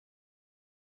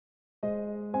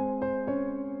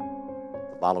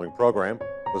following program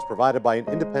was provided by an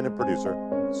independent producer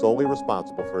solely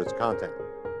responsible for its content.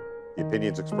 The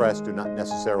opinions expressed do not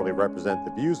necessarily represent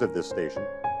the views of this station,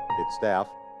 its staff,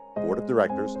 board of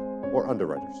directors, or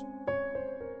underwriters.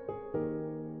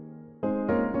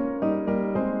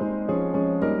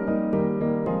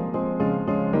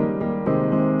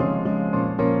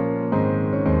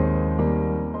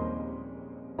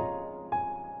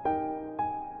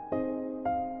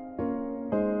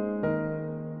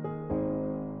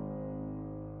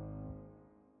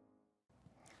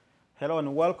 Hello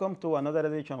and welcome to another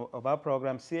edition of our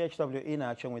program, CHW in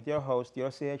Action, with your host, your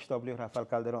CHW, Rafael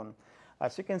Calderon.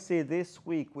 As you can see, this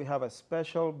week we have a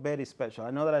special, very special. I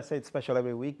know that I say it's special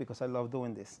every week because I love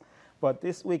doing this. But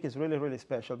this week is really, really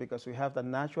special because we have the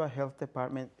Nashua Health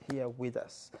Department here with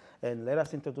us. And let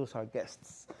us introduce our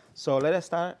guests. So let us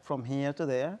start from here to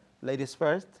there. Ladies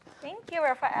first. Thank you,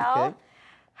 Rafael. Okay.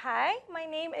 Hi, my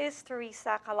name is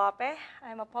Theresa Calope.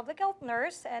 I'm a public health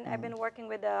nurse, and I've been working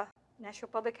with the Nashua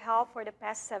Public Health for the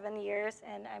past 7 years,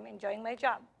 and I'm enjoying my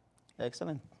job.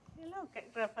 Excellent. Hello,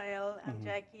 Rafael. I'm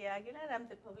Jackie Aguilar. I'm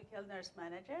the Public Health Nurse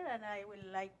Manager, and I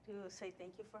would like to say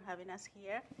thank you for having us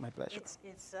here. My pleasure.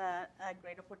 It's a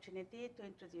great opportunity to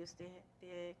introduce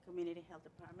the Community Health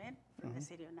Department from the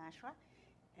City of Nashua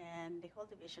and the whole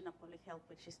Division of Public Health,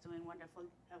 which is doing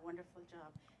a wonderful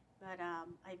job. But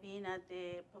I've been at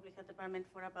the Public Health Department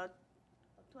for about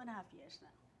 2.5 years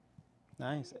now.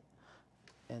 Nice.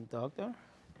 And doctor?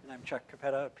 And I'm Chuck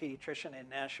Cappetta, a pediatrician in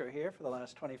Nashua here for the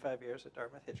last 25 years at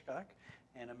Dartmouth-Hitchcock,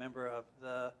 and a member of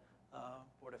the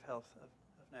Board of Health of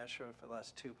Nashua for the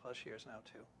last 2+ years now,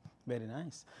 too. Very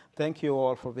nice. Thank you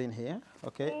all for being here.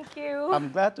 Okay. Thank you.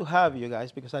 I'm glad to have you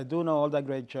guys because I do know all the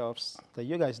great jobs that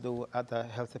you guys do at the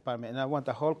health department, and I want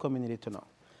the whole community to know.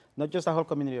 Not just the whole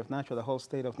community of Nashua, the whole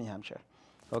state of New Hampshire.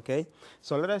 Okay?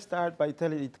 So let us start by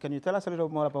can you tell us a little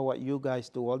more about what you guys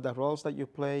do, all the roles that you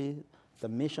play, the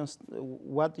missions?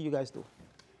 What do you guys do?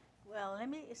 Well, let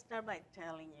me start by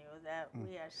telling you that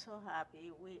we are so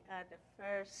happy. We are the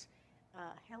first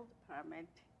health department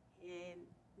in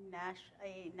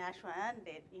Nashua and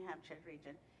the New Hampshire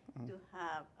region to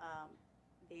have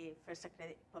the first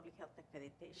public health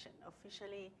accreditation.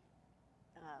 Officially,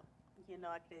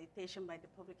 accreditation by the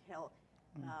public health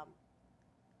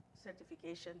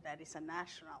certification that is a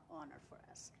national honor for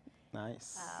us.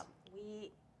 Nice.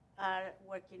 We are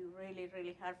working really,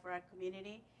 really hard for our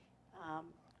community.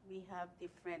 We have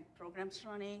different programs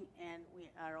running, and we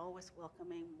are always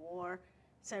welcoming more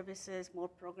services, more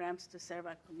programs to serve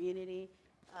our community,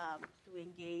 to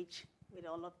engage with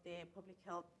all of the public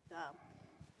health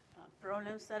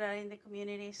problems that are in the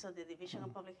community. So the Division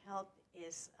of Public Health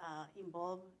is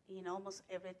involved in almost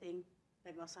everything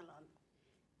that goes along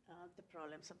the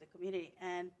problems of the community.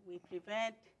 And we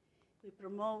prevent, we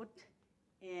promote,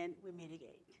 and we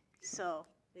mitigate. So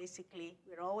basically,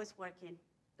 we're always working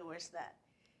towards that.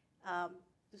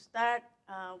 To start,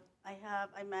 I'm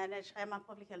a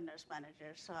public health nurse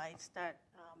manager, so I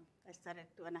started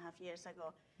 2.5 years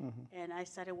ago, and I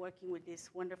started working with this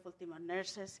wonderful team of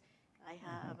nurses. I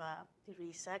have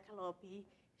Theresa, Calope,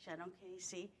 Shannon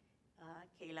Casey,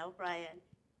 Kayla O'Brien,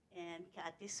 and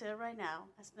Kathy Sir right now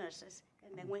as nurses.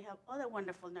 And then we have other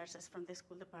wonderful nurses from the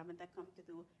school department that come to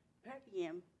do per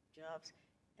diem jobs.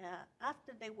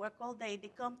 After they work all day, they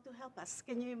come to help us.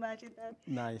 Can you imagine that?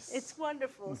 Nice. It's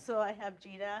wonderful. So I have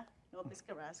Gina Lopez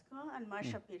Carrasco and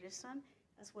Marsha Peterson,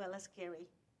 as well as Carrie.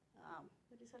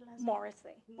 What is her last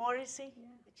Morrissey. name? Morrissey. Yeah.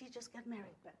 She just got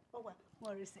married, but oh well,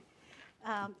 Morrissey.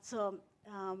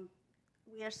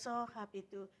 We are so happy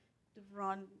to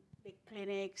run the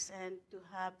clinics and to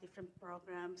have different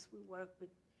programs. We work with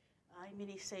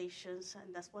immunizations,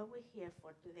 and that's what we're here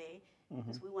for today,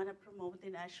 because we want to promote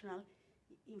the National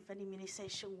Infant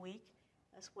Immunization Week,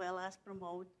 as well as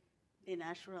promote the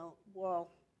National World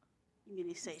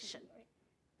Immunization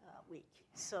Week.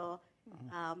 So,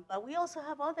 but we also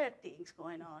have other things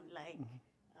going on, like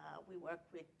we work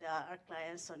with our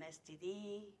clients on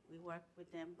STD, we work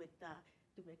with them with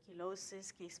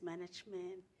tuberculosis, case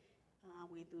management,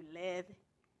 we do lead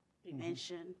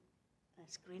prevention,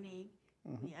 screening.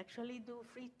 We actually do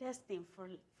free testing for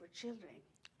children.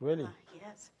 Really?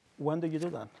 Yes. When do you do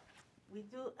that? We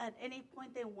do at any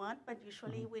point they want, but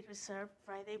usually we reserve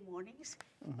Friday mornings.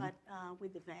 But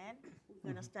with the van, we're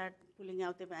going to start pulling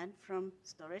out the van from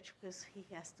storage because he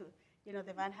has to,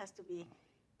 the van has to be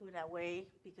put away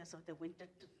because of the winter.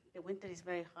 The winter is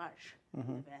very harsh in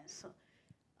the van. So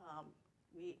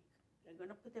we are going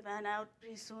to put the van out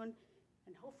pretty soon,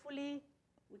 and hopefully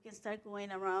we can start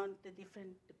going around the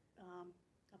different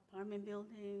apartment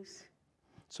buildings.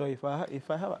 So if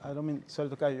I have, I don't mean, sorry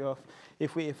to cut you off.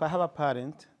 If I have a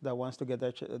parent that wants to get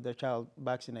their child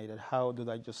vaccinated, how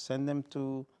do I just send them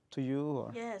to you,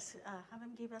 or? Yes, have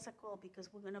them give us a call because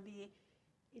we're going to be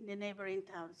in the neighboring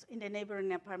towns, in the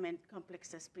neighboring apartment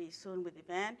complexes pretty soon with the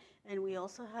van. And we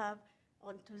also have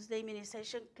on Tuesday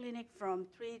immunization clinic from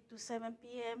 3 to 7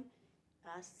 p.m.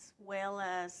 as well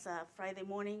as Friday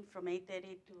morning from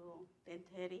 8:30 to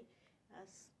 10:30.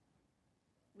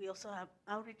 We also have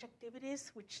outreach activities,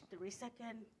 which Theresa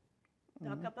can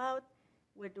talk about.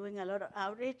 We're doing a lot of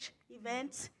outreach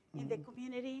events in the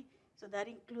community. So that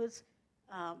includes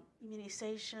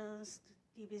immunizations,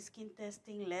 TB skin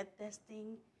testing, lead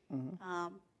testing.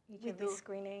 We do HIV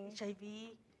screening. HIV,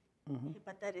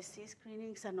 hepatitis C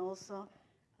screenings, and also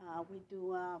we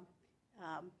do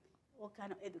all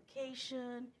kind of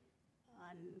education.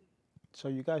 And So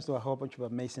you guys do a whole bunch of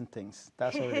amazing things.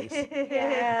 That's all it is.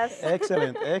 Yes.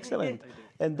 Excellent, excellent.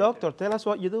 And doctor, tell us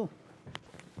what you do.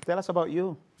 Tell us about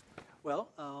you. Well,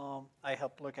 I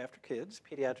help look after kids.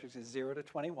 Pediatrics is 0 to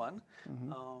 21,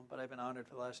 but I've been honored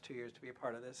for the last 2 years to be a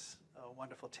part of this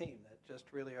wonderful team that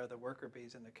just really are the worker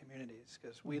bees in the communities,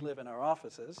 because we live in our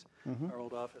offices. Our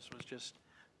old office was just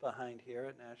behind here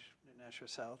at Nashua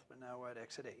South, but now we're at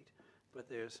Exit 8. But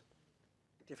there's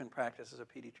different practices of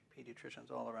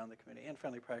pediatricians all around the community and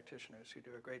family practitioners who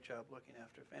do a great job looking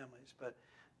after families. But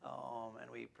and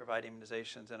we provide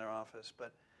immunizations in our office.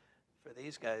 But for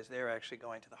these guys, they're actually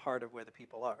going to the heart of where the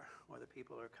people are, where the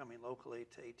people are coming locally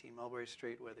to 18 Mulberry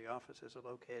Street, where the offices are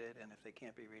located. And if they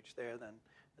can't be reached there, then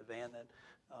the van that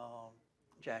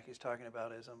Jackie's talking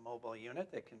about is a mobile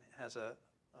unit that has a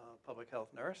public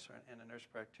health nurse and a nurse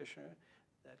practitioner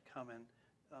that come and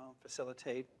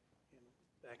facilitate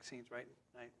vaccines right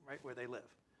where they live.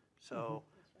 So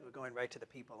we're going right to the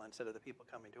people instead of the people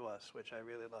coming to us, which I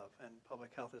really love. And public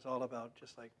health is all about,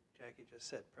 just like Jackie just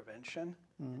said, prevention,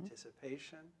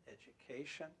 anticipation,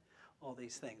 education, all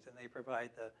these things. And they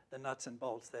provide the nuts and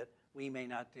bolts that we may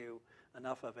not do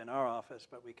enough of in our office,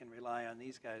 but we can rely on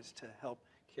these guys to help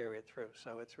carry it through.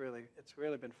 So it's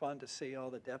really been fun to see all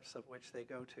the depths of which they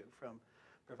go to, from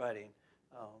providing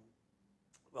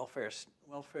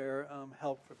welfare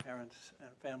help for parents and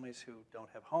families who don't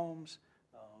have homes,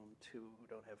 to who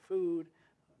don't have food,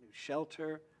 new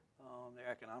shelter.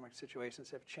 Their economic situations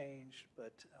have changed,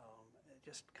 but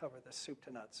just cover the soup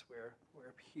to nuts. We're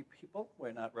people,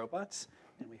 we're not robots,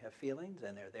 and we have feelings,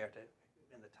 and they're there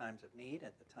in the times of need,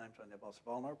 at the times when they're most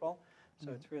vulnerable.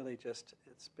 So it's really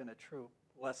it's been a true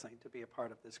blessing to be a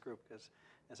part of this group, because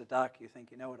as a doc, you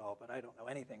think you know it all, but I don't know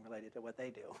anything related to what they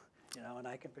do, and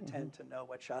I can pretend to know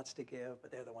what shots to give,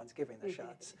 but they're the ones giving the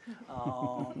shots.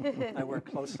 I work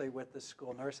closely with the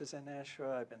school nurses in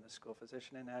Nashua. I've been the school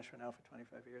physician in Nashua now for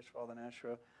 25 years for all the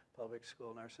Nashua public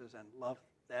school nurses, and love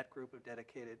that group of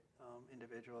dedicated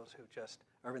individuals who just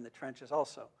are in the trenches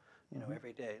also,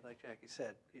 every day, like Jackie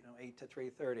said, 8 to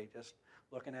 3:30, just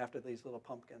looking after these little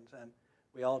pumpkins. And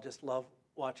we all just love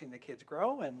watching the kids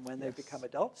grow, and when they become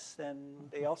adults, then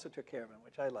they also took care of them,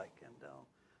 which I like. And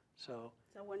so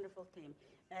it's a wonderful team.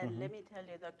 And let me tell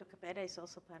you, Dr. Cappetta is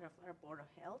also part of our Board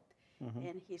of Health,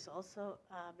 and he's also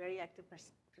a very active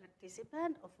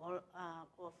participant of all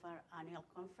of our annual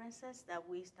conferences that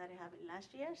we started having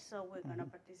last year. So we're going to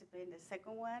participate in the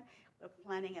second one. We're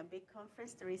planning a big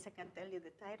conference. Theresa can tell you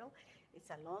the title. It's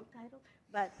a long title,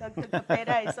 but Dr.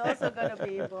 Cappetta is also going to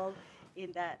be involved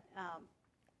in that.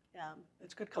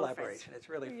 It's good collaboration. It's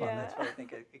really fun. That's what I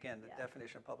think, again, the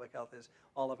definition of public health is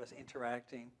all of us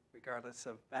interacting regardless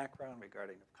of background,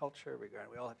 regarding of culture,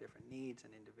 we all have different needs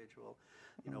and individual,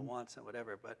 wants and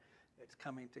whatever, but it's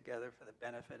coming together for the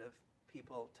benefit of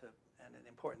people and the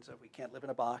importance of we can't live in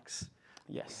a box.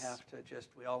 Yes. We have to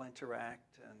we all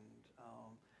interact, and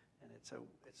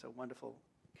it's a wonderful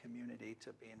community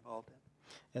to be involved in.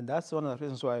 And that's one of the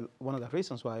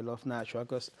reasons why I love Nashua,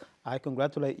 because I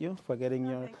congratulate you for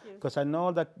getting because I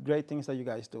know the great things that you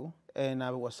guys do, and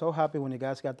I was so happy when you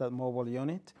guys got that mobile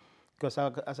unit, because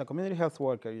as a community health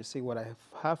worker, you see what I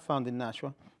have found in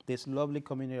Nashua, this lovely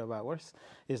community of ours,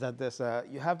 is that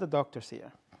you have the doctors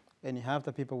here, and you have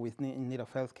the people in need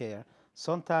of health care.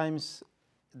 Sometimes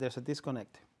there's a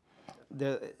disconnect.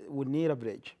 We need a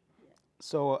bridge.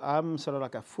 So I'm sort of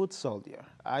like a foot soldier.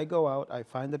 I go out, I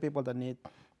find the people that need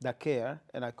the care,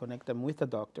 and I connect them with the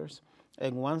doctors.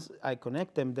 And once I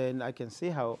connect them, then I can see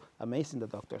how amazing the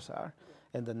doctors are,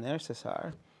 and the nurses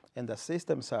are, and the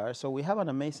systems are. So we have an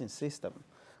amazing system.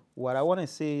 What I want to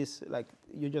see is, like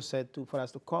you just said, for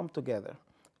us to come together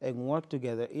and work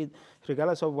together,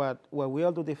 regardless of what we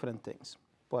all do different things,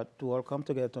 but to all come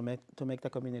together to make the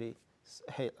community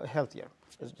healthier.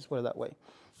 Let's just put it that way.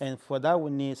 And for that,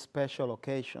 we need special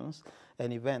occasions.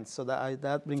 and events. So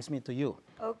that brings me to you.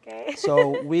 Okay.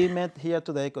 So we met here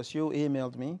today because you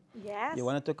emailed me. Yes. You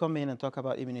wanted to come in and talk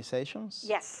about immunizations.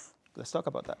 Yes. Let's talk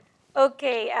about that.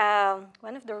 Okay.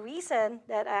 One of the reasons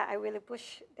that I really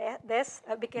push this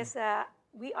because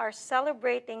we are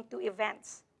celebrating 2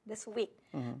 events this week.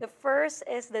 The first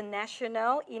is the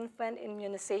National Infant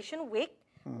Immunization Week,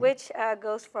 which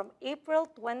goes from April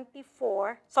 22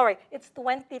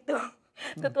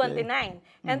 to 29.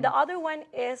 And the other one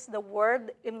is the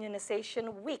World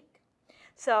Immunization Week.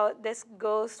 So this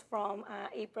goes from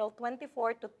April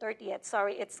 24 to 30th.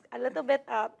 Sorry, it's a little bit,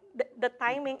 the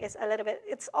timing is a little bit,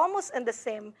 it's almost in the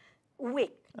same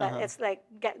week. But it's like,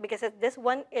 because this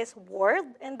one is world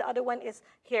and the other one is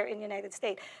here in the United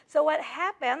States. So what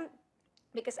happened,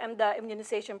 because I'm the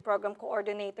immunization program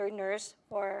coordinator nurse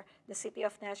for the city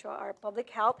of Nashua, our public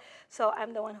health. So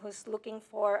I'm the one who's looking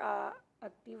for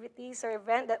activities or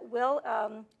event that will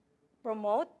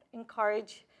promote,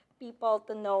 encourage people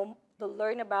to know, to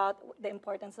learn about the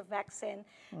importance of vaccine.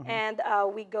 And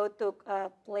we go to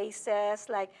places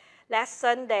like last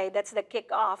Sunday, that's the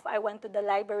kickoff. I went to the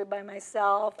library by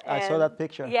myself. I saw that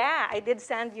picture. Yeah, I did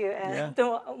send you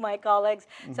to my colleagues.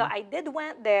 So I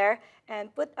went there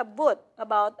and put a booth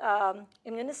about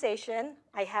immunization.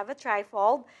 I have a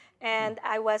trifold, and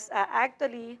I was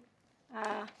actually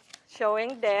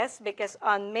showing this because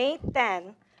on May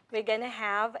 10, we're going to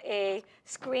have a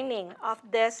screening of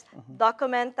this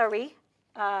documentary.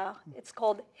 It's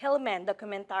called Hillman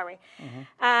documentary.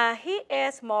 He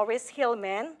is Maurice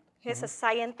Hillman. He's a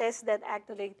scientist that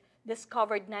actually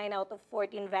discovered 9 out of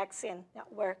 14 vaccine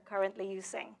that we're currently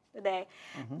using today.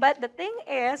 But the thing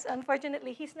is,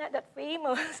 unfortunately, he's not that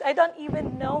famous. I don't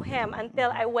even know him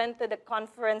until I went to the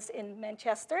conference in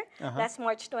Manchester last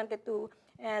March 22.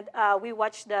 And we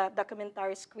watched the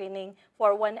documentary screening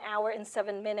for 1 hour and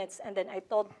 7 minutes. And then I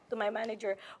told to my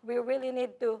manager, we really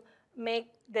need to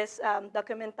make this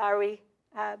documentary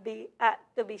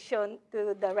to be shown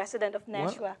to the resident of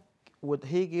Nashua. Would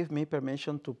he give me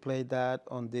permission to play that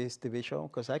on this TV show?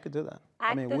 Because I could do that.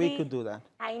 Actually, I mean, we could do that.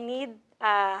 I need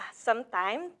some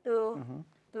time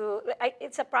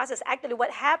it's a process. Actually,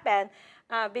 what happened,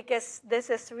 because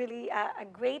this is really a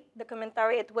great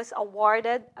documentary, it was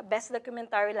awarded Best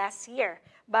Documentary last year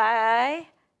by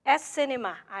S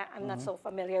Cinema. I'm not so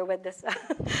familiar with this,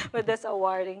 with this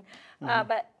awarding.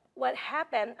 But what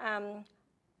happened,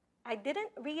 I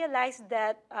didn't realize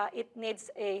that it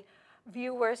needs a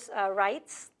viewers'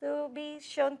 rights to be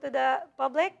shown to the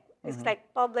public. It's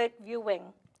like public viewing,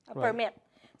 a permit.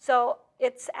 So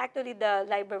it's actually the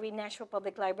library, Nashua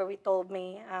Public Library told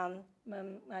me,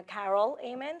 Carol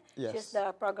Amen. Yes. She's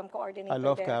the program coordinator I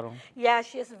love there. Carol. Yeah,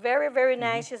 she's very, very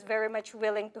nice. She's very much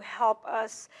willing to help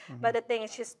us. But the thing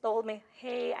is, she's told me,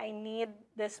 hey, I need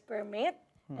this permit.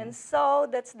 And so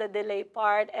that's the delay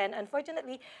part. And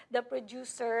unfortunately, the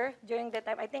producer during that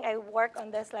time, I think I worked on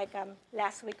this like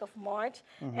last week of March.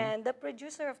 And the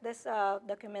producer of this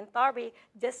documentary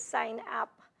just signed up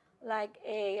like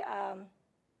a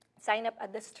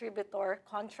distributor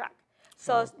contract.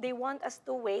 So they want us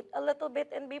to wait a little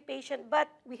bit and be patient, but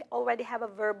we already have a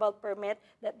verbal permit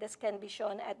that this can be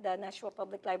shown at the Nashua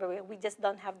Public Library. We just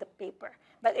don't have the paper,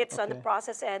 but it's on the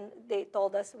process, and they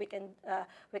told us we can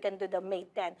do the May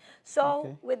 10.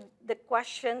 So with the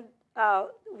question,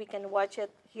 we can watch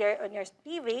it here on your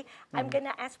TV. I'm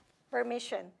gonna ask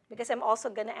permission because I'm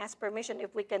also gonna ask permission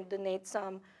if we can donate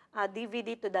some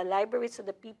DVD to the library so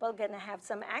the people gonna have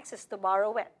some access to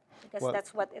borrow it. Because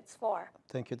that's what it's for.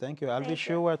 Thank you, thank you. I'll be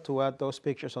sure to add those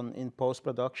pictures in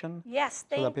post-production. Yes,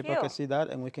 thank you. So that people can see that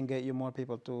and we can get you more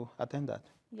people to attend that.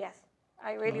 Yes,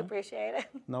 I really appreciate it.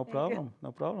 No problem,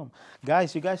 no problem.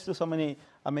 Guys, you guys do so many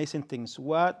amazing things.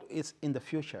 What is in the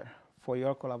future for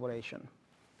your collaboration?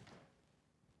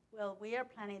 Well, we are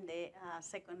planning the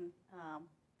second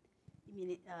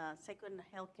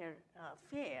healthcare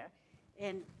fair.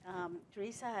 And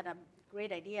Theresa had a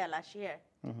great idea last year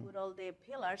to put all the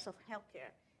pillars of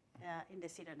healthcare in the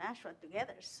city of Nashua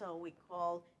together. So we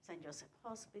called St. Joseph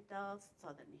Hospital,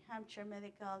 Southern New Hampshire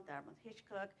Medical, Dartmouth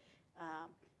Hitchcock,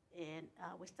 and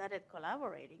we started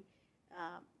collaborating.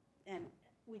 And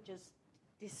we just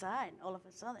designed, all of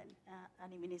a sudden,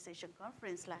 an immunization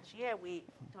conference last year. We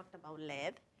talked about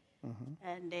lead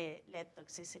and the lead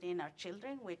toxicity in our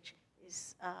children, which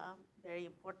is very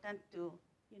important to,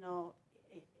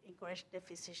 encourage the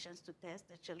physicians to test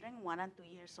the children 1 and 2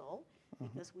 years old,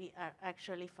 because we are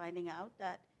actually finding out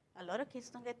that a lot of kids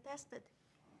don't get tested.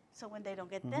 So when they don't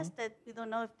get tested, we don't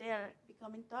know if they are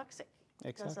becoming toxic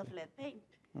because of lead paint.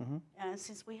 And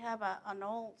since we have an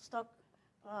old stock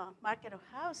market of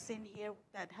housing here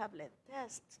that have lead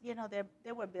tests, you know,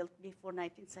 they were built before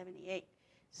 1978.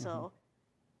 So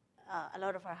a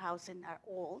lot of our housing are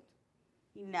old.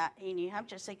 In New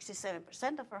Hampshire,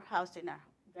 67% of our housing are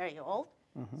very old.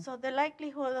 So the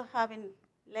likelihood of having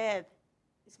lead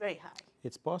is very high.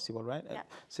 It's possible, right? Yeah.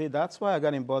 See, that's why I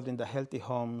got involved in the Healthy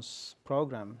Homes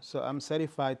program. So I'm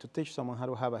certified to teach someone how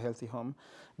to have a healthy home,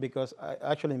 because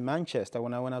actually in Manchester,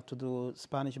 when I went out to do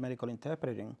Spanish medical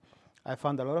interpreting, I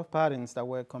found a lot of parents that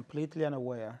were completely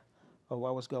unaware of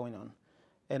what was going on.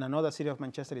 And I know the city of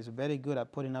Manchester is very good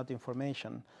at putting out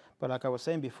information, but like I was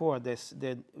saying before,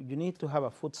 you need to have a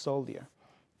foot soldier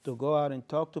to go out and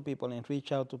talk to people and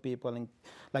reach out to people and,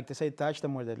 like they say, touch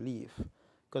them where they live.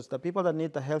 Because the people that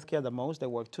need the healthcare the most, they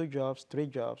work 2 jobs, 3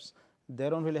 jobs. They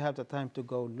don't really have the time to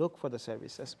go look for the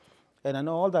services. And I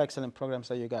know all the excellent programs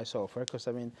that you guys offer, because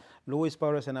I mean, Luis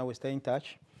Porras and I, we stay in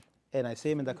touch, and I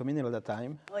see him in the community all the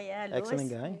time. Oh yeah, excellent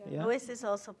Luis, guy. Yeah. Luis is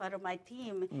also part of my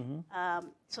team.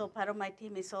 So part of my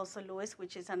team is also Luis,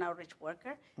 which is an outreach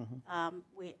worker.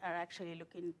 We are actually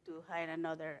looking to hire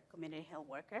another community health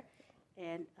worker.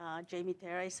 And Jamie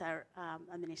Terra is our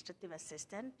administrative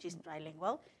assistant. She's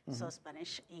trilingual, so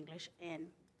Spanish, English, and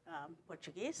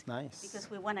Portuguese. Nice. Because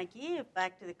we want to give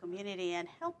back to the community and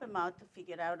help them out to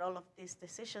figure out all of these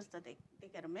decisions that they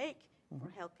got to make for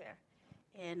healthcare.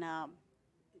 And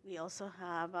we also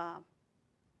have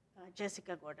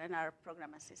Jessica Gordon, our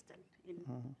program assistant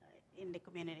in the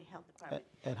community health department.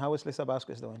 And how is Lisa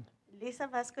Vasquez doing? Lisa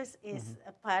Vasquez is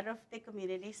a part of the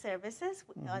community services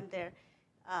under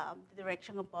the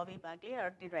direction of Bobby Bagley,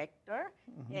 our director.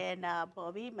 And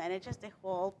Bobby manages the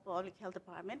whole public health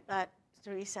department, but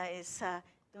Theresa is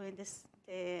doing the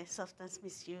substance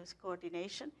misuse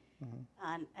coordination,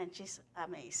 and she's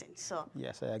amazing. So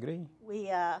yes, I agree. We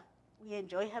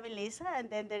enjoy having Lisa, and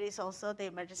then there is also the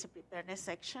emergency preparedness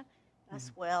section,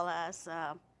 as well as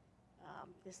the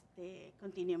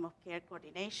continuum of care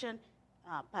coordination.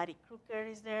 Patty Crooker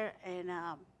is there, and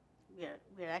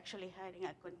we're actually hiring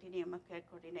a continuum of care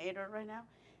coordinator right now.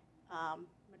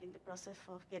 We're in the process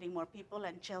of getting more people,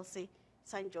 and Chelsea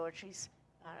St. George is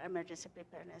our emergency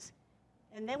preparedness.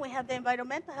 And then we have the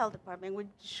environmental health department,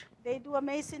 which they do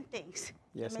amazing things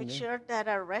Yes, to make indeed. sure that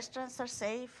our restaurants are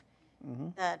safe,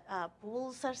 that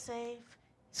pools are safe,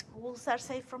 schools are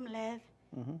safe from lead.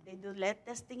 They do lead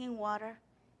testing in water.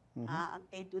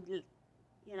 They do,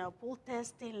 pool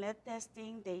testing, lead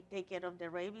testing. They take care of the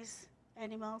rabies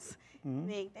animals.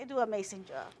 They do amazing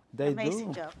job. They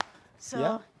amazing do. job. So,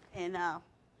 Yeah. and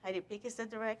Heidi Peak is the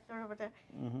director over there.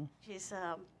 She's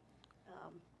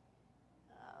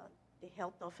the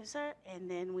health officer, and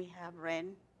then we have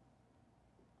Ren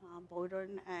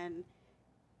Bowden and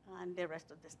the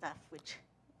rest of the staff, which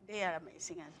they are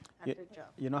amazing at their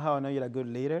job. You know how I know you're a good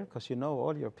leader? Because you know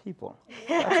all your people.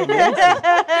 That's amazing.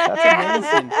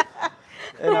 That's amazing.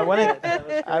 And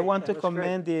I want to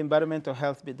commend the environmental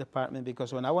health department,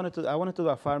 because when I wanted to do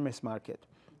a farmers market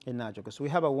in Nashua, because we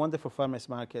have a wonderful farmers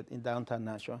market in downtown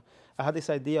Nashua. I had this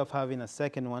idea of having a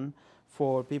second one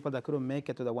for people that couldn't make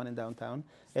it to the one in downtown,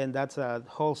 and that's a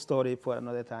whole story for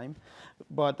another time.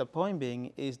 But the point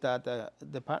being is that the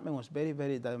department was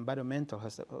the environmental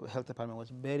health department was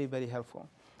very, very helpful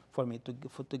for me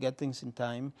to get things in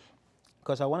time,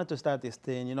 because I wanted to start this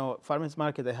thing. Farmers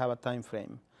market, they have a time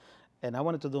frame, and I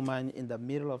wanted to do mine in the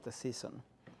middle of the season.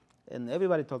 And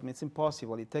everybody told me it's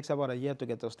impossible. It takes about a year to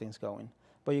get those things going.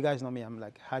 But you guys know me, I'm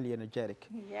like highly energetic.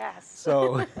 Yes.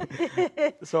 So,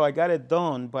 so I got it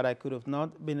done, but I could have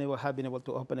not been able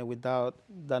to open it without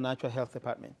the Natural Health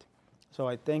Department. So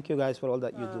I thank you guys for all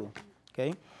that you do.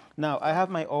 Okay. Now I have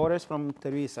my orders from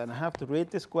Theresa, and I have to read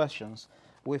these questions.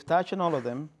 We've touched on all of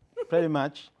them, pretty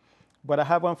much, but I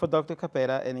have one for Dr.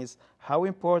 Cappetta, and it's how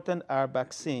important are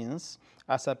vaccines?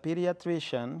 As a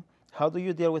pediatrician, how do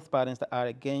you deal with parents that are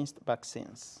against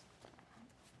vaccines?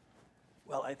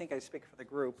 Well, I think I speak for the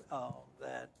group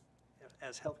that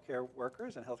as healthcare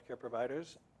workers and healthcare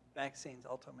providers, vaccines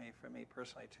ultimately, for me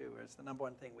personally too, is the number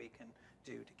one thing we can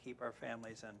do to keep our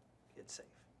families and kids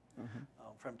safe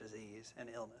from disease and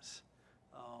illness.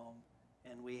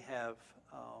 And we have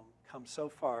come so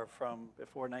far from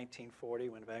before 1940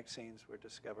 when vaccines were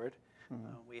discovered.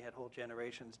 We had whole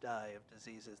generations die of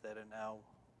diseases that are now,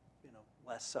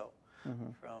 less so.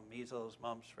 From measles,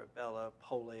 mumps, rubella,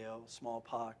 polio,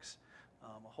 smallpox,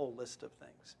 a whole list of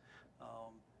things.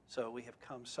 So we have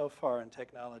come so far in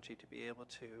technology to be able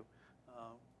to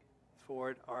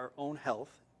afford our own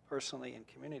health, personally and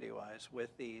community-wise,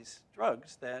 with these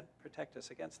drugs that protect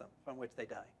us against them, from which they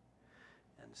die.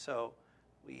 And so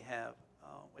we have,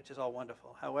 which is all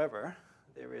wonderful. However,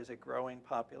 there is a growing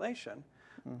population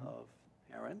of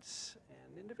parents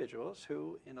and individuals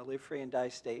who, in a live free and die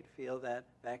state, feel that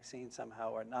vaccines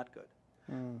somehow are not good.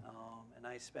 And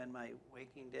I spend my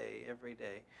waking day every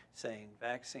day saying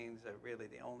vaccines are really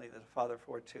the only, as a father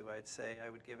for two, I'd say I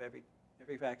would give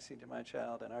every vaccine to my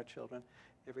child and our children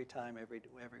every time,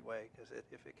 every way, because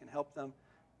if it can help them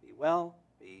be well,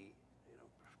 be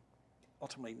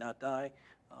ultimately not die,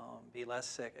 be less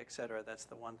sick, etc., that's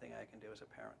the one thing I can do as a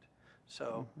parent.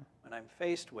 So when I'm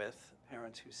faced with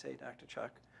parents who say, Dr.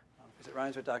 Chuck, because it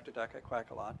rhymes with Dr. Duck, I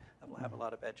quack a lot, I will have a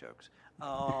lot of bad jokes.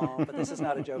 But this is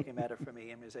not a joking matter for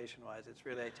me, immunization-wise. It's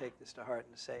really, I take this to heart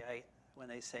and say, when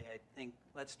they say, I think,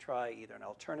 let's try either an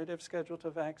alternative schedule to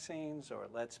vaccines or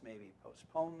let's maybe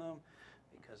postpone them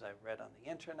because I've read on the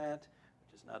internet,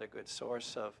 which is not a good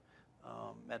source of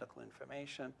medical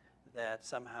information, that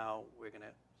somehow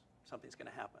something's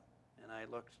going to happen. And I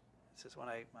looked, this is when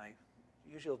my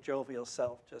usual jovial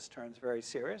self just turns very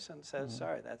serious and says,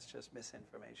 sorry, that's just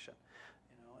misinformation.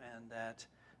 And that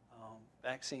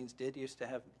vaccines did used to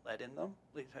have lead in them,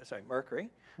 mercury,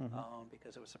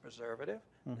 because it was a preservative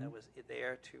that was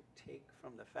there to take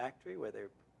from the factory where they're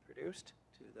produced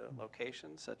to the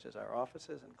locations such as our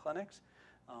offices and clinics.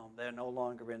 They're no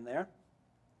longer in there,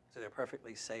 so they're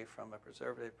perfectly safe from a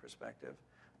preservative perspective.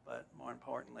 But more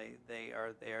importantly, they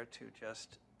are there to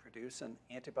just produce an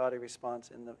antibody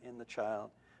response in the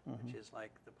child, which is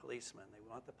like the policeman. They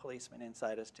want the policeman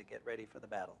inside us to get ready for the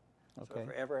battle. Okay. So if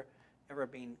we're ever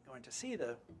going to see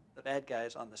the bad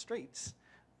guys on the streets,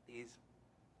 these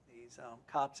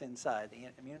cops inside, the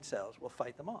immune cells, will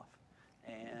fight them off.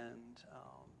 And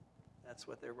that's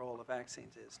what their role of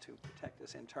vaccines is, to protect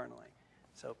us internally.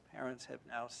 So parents have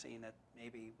now seen that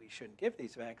maybe we shouldn't give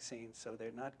these vaccines, so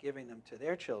they're not giving them to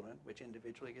their children, which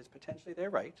individually is potentially their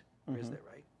right, or is their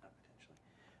right, not potentially.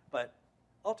 But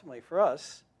ultimately for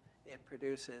us, it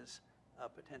produces a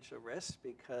potential risk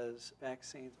because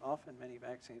vaccines, often many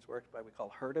vaccines work by what we call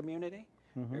herd immunity,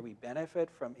 where we benefit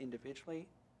from individually,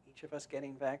 each of us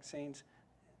getting vaccines.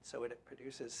 So it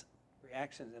produces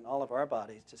reactions in all of our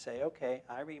bodies to say, okay,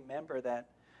 I remember that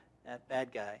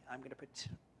bad guy. I'm going to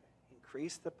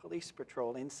increase the police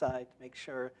patrol inside to make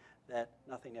sure that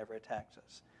nothing ever attacks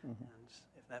us, and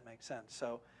if that makes sense.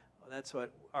 So that's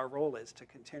what our role is, to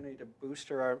continue to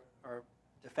booster our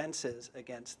defenses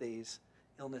against these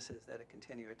illnesses that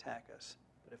continue to attack us.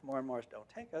 But if more and more don't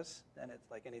take us, then it's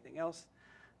like anything else.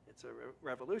 It's a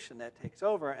revolution that takes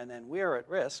over, and then we're at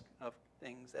risk of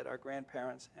things that our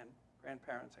grandparents and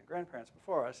grandparents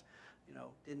before us,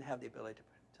 didn't have the ability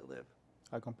to live.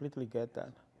 I completely get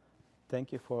that.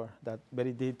 Thank you for that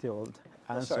very detailed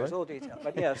answer. Sorry, it's a little detailed,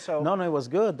 but yeah. So no, it was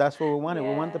good. That's what we wanted. Yeah.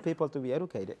 We want the people to be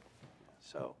educated.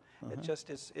 So it just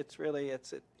is. It's really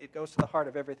it goes to the heart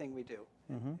of everything we do.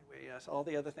 All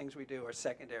the other things we do are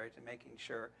secondary to making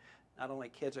sure not only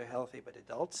kids are healthy but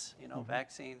adults.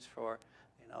 Vaccines for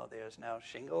there's now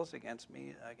shingles against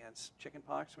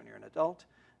chickenpox when you're an adult.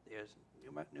 There's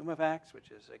pneumovax, which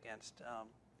is against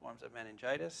forms of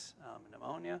meningitis,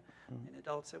 pneumonia in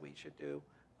adults that we should do.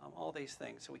 All these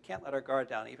things. So we can't let our guard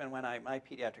down. Even when my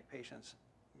pediatric patients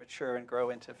mature and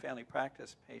grow into family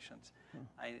practice patients,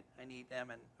 I need them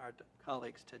and our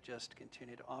colleagues to just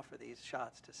continue to offer these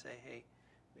shots to say, hey,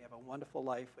 we have a wonderful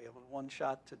life. We have one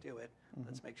shot to do it.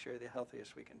 Let's make sure the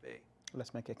healthiest we can be.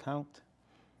 Let's make it count.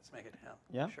 Let's make it count.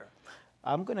 Yeah? Sure.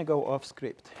 I'm going to go off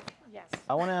script. Yes.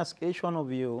 I want to ask each one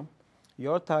of you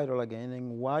your title again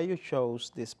and why you chose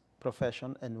this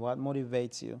profession and what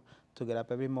motivates you to get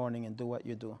up every morning and do what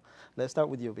you do. Let's start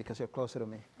with you because you're closer to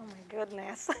me. Oh my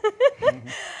goodness.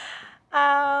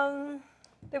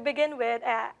 To begin with,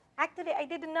 actually I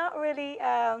did not really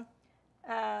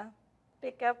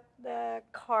pick up the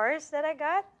course that I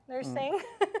got, nursing.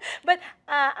 But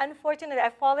unfortunately, I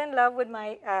fall in love with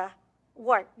my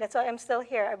work. That's why I'm still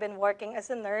here. I've been working as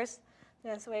a nurse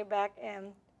since way back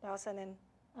in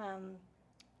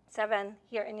 2007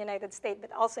 here in the United States, but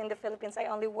also in the Philippines. I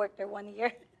only worked there 1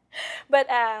 year. But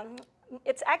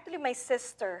it's actually my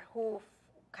sister who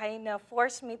kind of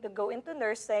forced me to go into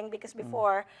nursing because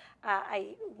before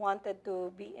I wanted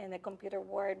to be in a computer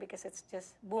world because it's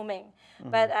just booming.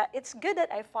 But it's good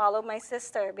that I follow my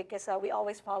sister because we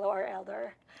always follow our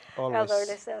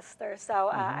elderly sister. So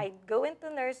I go into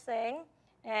nursing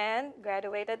and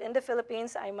graduated in the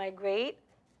Philippines. I migrate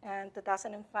in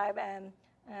 2005 and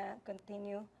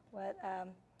continue what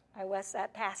I was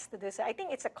tasked to do. So I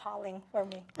think it's a calling for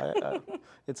me.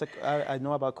 I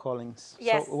know about callings.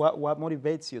 Yes. So what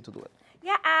motivates you to do it?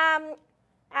 Yeah,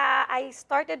 I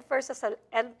started first as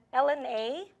an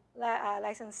LNA,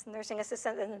 licensed nursing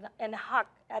assistant in HUC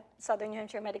at Southern New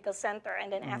Hampshire Medical Center.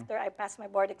 And then after I passed my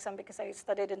board exam, because I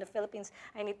studied in the Philippines,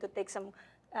 I need to take some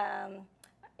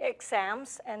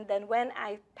exams, and then when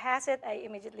I passed it, I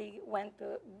immediately went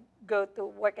to go to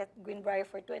work at Greenbrier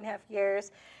for 2.5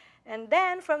 years. And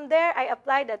then from there, I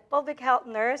applied at public health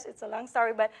nurse. It's a long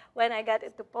story, but when I got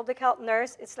into public health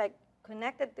nurse, it's like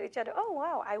connected to each other. Oh,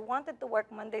 wow, I wanted to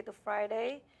work Monday to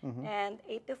Friday and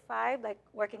 8 to 5, like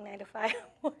working 9 to 5,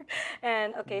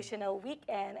 and occasional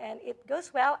weekend. And it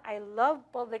goes well. I love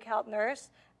public health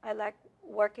nurse. I like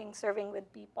serving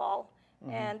with people.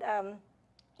 And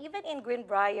even in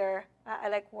Greenbrier, I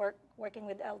like working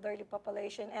with elderly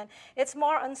population, and it's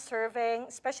more on serving,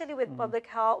 especially with public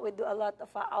health. We do a lot of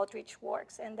outreach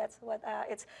works, and that's what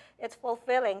it's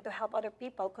fulfilling to help other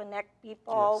people, connect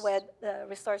people with the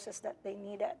resources that they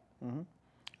needed.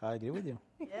 I agree with you.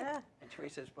 Yeah. And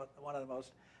Theresa is one of the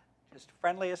most just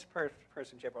friendliest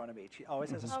person you ever want to meet. She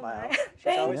always has a smile. Right.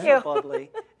 She's always so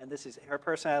bubbly, and her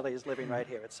personality is living right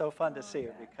here. It's so fun to see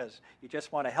her because you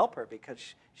just want to help her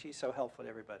because she's so helpful to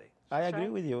everybody. I agree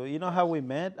with you. You know how we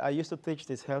met? I used to teach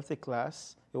this healthy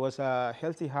class. It was a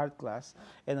healthy heart class,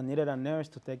 and I needed a nurse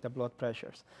to take the blood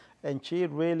pressures. And she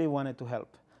really wanted to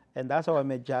help. And that's how I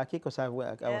met Jackie, because I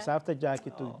was after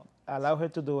Jackie to allow her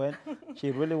to do it.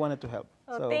 She really wanted to help.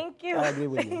 Oh, so thank you. I agree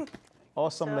with you.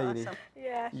 Awesome So lady. awesome.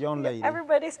 Yeah. Young lady.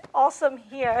 Everybody's awesome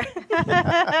here.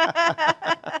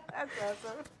 That's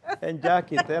awesome. And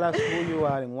Jackie, tell us who you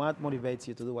are and what motivates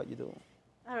you to do what you do.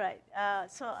 All right.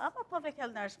 So I'm a public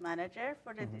health nurse manager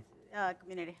for the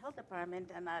community health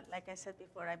department, and like I said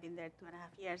before, I've been there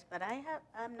 2.5 years. But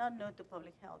I'm not new to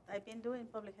public health. I've been doing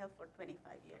public health for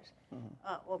 25 years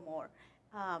or more.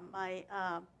 My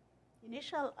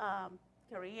initial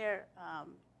career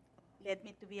led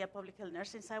me to be a public health nurse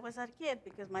since I was a kid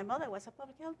because my mother was a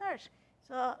public health nurse.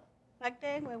 So back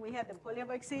then when we had the polio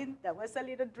vaccine, that was a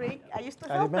little drink. I used to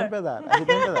help her. I remember that.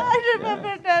 I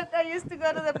remember that. I used to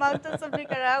go to the mountains of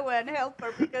Nicaragua and help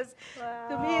her because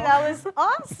to me that was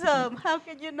awesome. How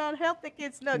can you not help the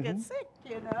kids not get sick,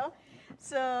 you know?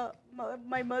 So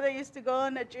my mother used to go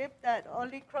on a jeep that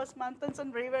only crossed mountains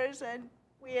and rivers, and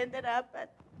we ended up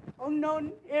at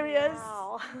unknown areas.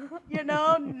 Wow. You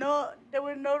know, there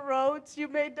were no roads. You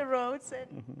made the roads,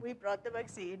 and we brought the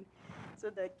vaccine so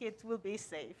the kids will be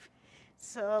safe.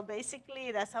 So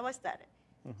basically, that's how I started.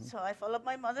 So I followed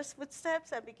my mother's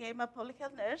footsteps. I became a public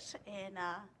health nurse, and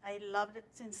I loved it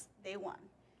since day one.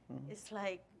 It's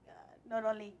like not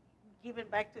only giving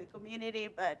back to the community,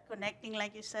 but connecting,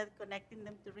 like you said, connecting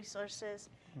them to resources,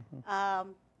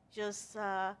 just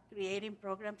creating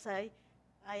programs.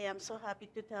 I am so happy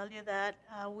to tell you that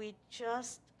we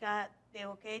just got the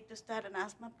okay to start an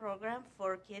asthma program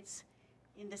for kids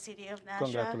in the city of Nashua.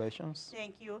 Congratulations.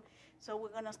 Thank you. So we're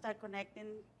going to start connecting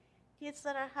kids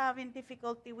that are having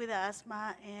difficulty with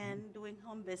asthma and doing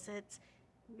home visits,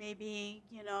 maybe,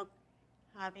 you know,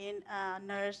 having a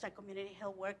nurse, a community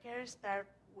health worker start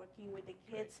working with the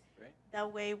kids. Right.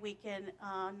 That way we can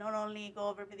not only go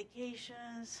over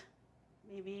medications,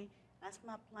 maybe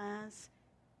asthma plans,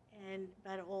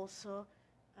 but also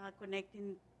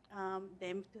connecting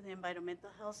them to the environmental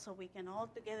health so we can all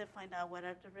together find out what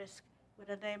are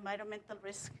the environmental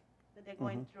risks that they're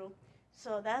going through.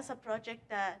 So that's a project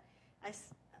that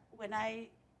when I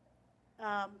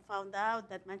found out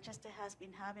that Manchester has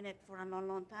been having it for a long,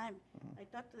 long time, I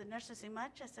talked to the nurses in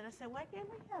Manchester. I said, why can't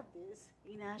we have this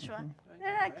in Nashua?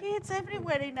 There are kids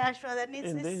everywhere in Nashua that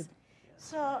needs this.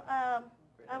 So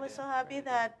I was so happy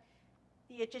that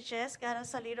the HHS got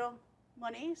us a little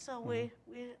money, so we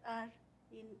are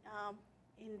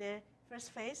in the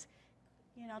first phase,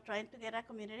 you know, trying to get a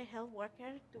community health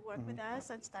worker to work with us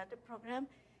and start the program.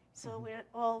 So we're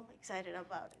all excited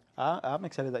about it. I'm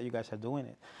excited that you guys are doing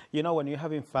it. You know, when you're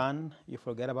having fun, you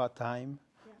forget about time.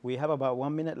 Yeah. We have about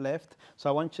 1 minute left, so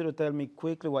I want you to tell me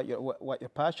quickly what your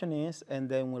passion is, and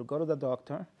then we'll go to the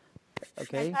doctor.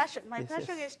 Okay? My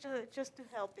passion is just to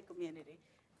help the community.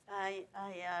 I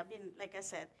been, like I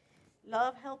said,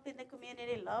 love helping the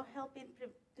community, love helping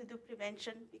to do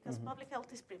prevention, because public health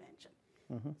is prevention.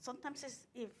 Sometimes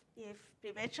if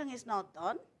prevention is not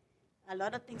done, a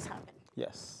lot of things happen.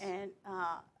 Yes. And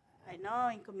I know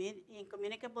in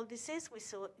communicable disease, we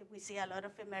see a lot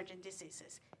of emergent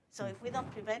diseases. So if we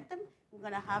don't prevent them, we're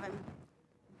going to have them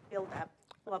build up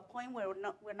to a point where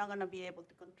we're not going to be able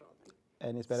to control them.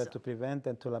 And it's better to prevent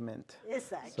than to lament.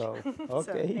 Exactly. So, okay.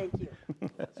 So, thank you.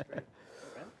 That's great.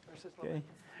 Okay.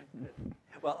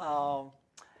 Well,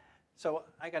 so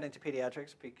I got into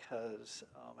pediatrics because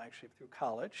actually through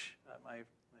college, my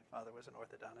father was an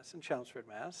orthodontist in Chelmsford,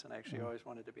 Mass, and I actually always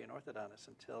wanted to be an orthodontist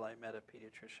until I met a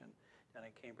pediatrician down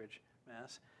in Cambridge,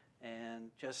 Mass. and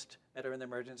just met her in the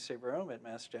emergency room at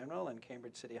Mass General and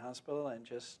Cambridge City Hospital, and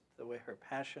just the way her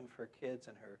passion for kids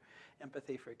and her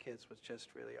empathy for kids was just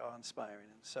really awe-inspiring.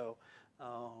 And so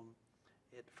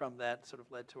it from that sort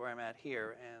of led to where I'm at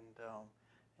here,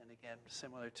 and again,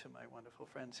 similar to my wonderful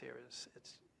friends here, is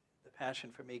it's the passion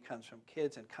for me comes from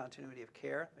kids and continuity of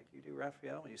care, like you do,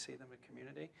 Rafael, when you see them in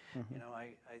community. You know,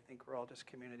 I think we're all just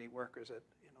community workers that,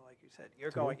 you know, like you said, you're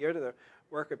to the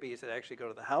worker bees that actually go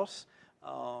to the house,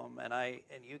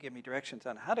 and you give me directions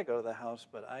on how to go to the house,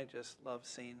 but I just love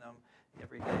seeing them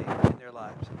every day in their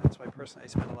lives. And that's why personally I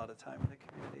spend a lot of time in the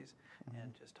communities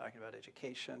and just talking about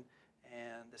education.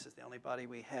 And this is the only body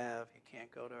we have. You can't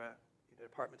go to a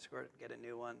department store and get a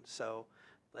new one. So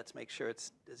let's make sure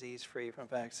it's disease-free from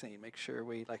vaccine. Make sure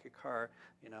we, like a car,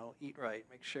 you know, eat right.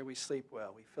 Make sure we sleep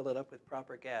well. We fill it up with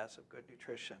proper gas of good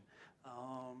nutrition.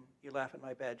 You laugh at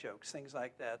my bad jokes, things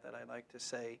like that that I like to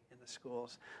say in the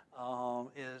schools.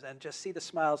 And just see the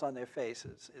smiles on their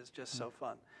faces is just so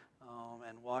fun.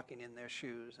 And walking in their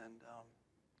shoes and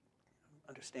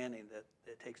understanding that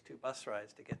it takes 2 bus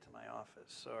rides to get to my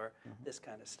office, or this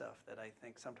kind of stuff that I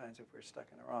think sometimes if we're stuck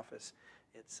in our office,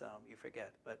 it's you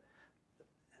forget. But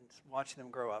and watching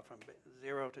them grow up from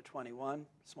 0 to 21,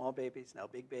 small babies, now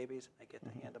big babies, I get to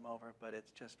hand them over, but it's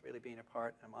just really being a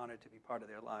part. I'm honored to be part of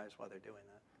their lives while they're doing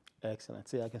that. Excellent.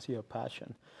 See, I can see your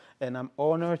passion. And I'm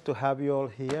honored to have you all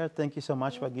here. Thank you so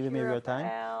much for giving me your time.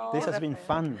 This has been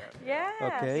fun. Yes.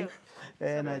 Okay.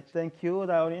 And I thank you,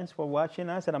 the audience, for watching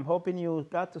us. And I'm hoping you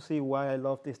got to see why I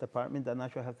love this department, the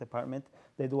Nashua Health Department.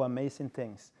 They do amazing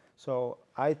things. So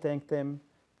I thank them,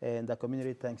 and the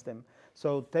community thanks them.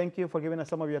 So thank you for giving us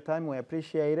some of your time. We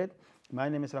appreciate it. My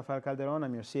name is Rafael Calderon.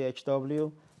 I'm your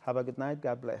CHW. Have a good night.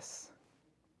 God bless.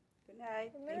 Good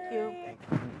night. Thank you. Thank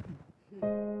you.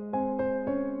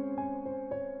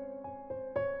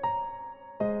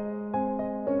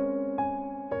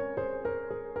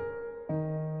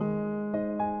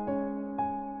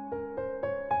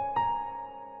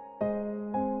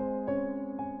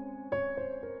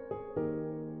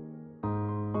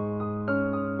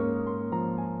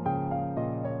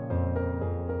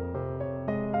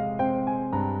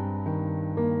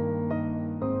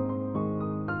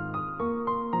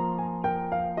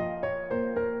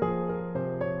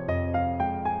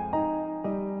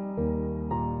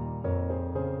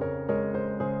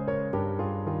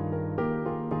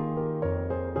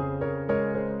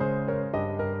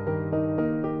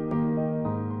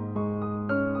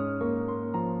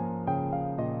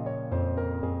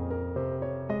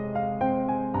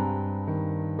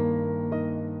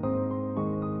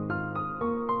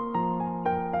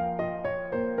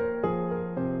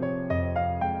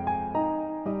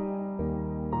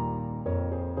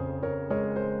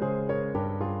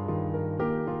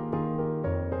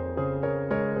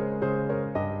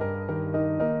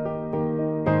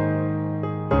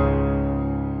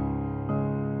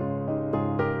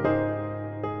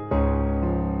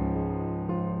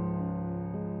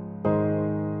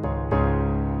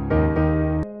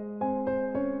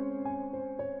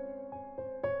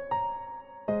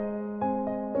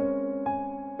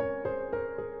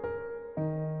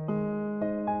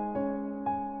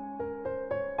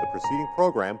 The preceding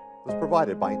program was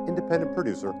provided by an independent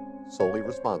producer solely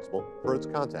responsible for its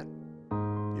content.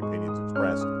 The opinions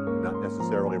expressed do not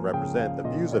necessarily represent the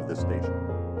views of this station,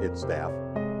 its staff,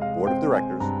 board of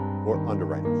directors, or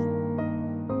underwriters.